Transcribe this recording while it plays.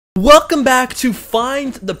Welcome back to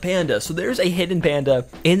Find the Panda. So there's a hidden panda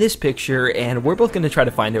in this picture, and we're both going to try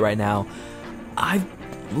to find it right now. I'm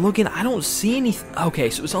looking, I don't see anything. Okay,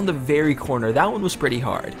 so it's on the very corner. That one was pretty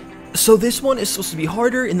hard. So this one is supposed to be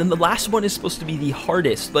harder, and then the last one is supposed to be the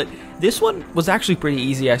hardest. But this one was actually pretty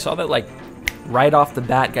easy. I saw that like right off the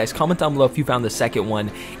bat. Guys, comment down below if you found the second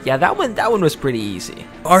one. Yeah, that one was pretty easy.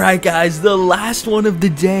 Alright guys, the last one of the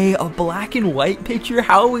day, a black and white picture.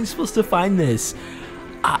 How are we supposed to find this?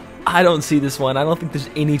 I don't see this one. I don't think there's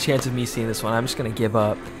any chance of me seeing this one. I'm just gonna give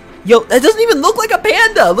up. Yo, that doesn't even look like a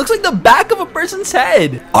panda. It looks like the back of a person's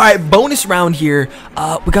head. All right, bonus round here.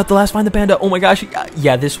 We got the last Find the Panda. Oh my gosh.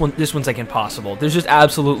 Yeah, this one's like impossible. There's just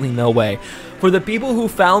absolutely no way. For the people who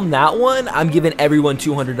found that one, I'm giving everyone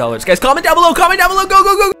 $200. Guys, comment down below. Comment down below. Go,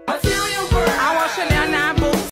 go, go.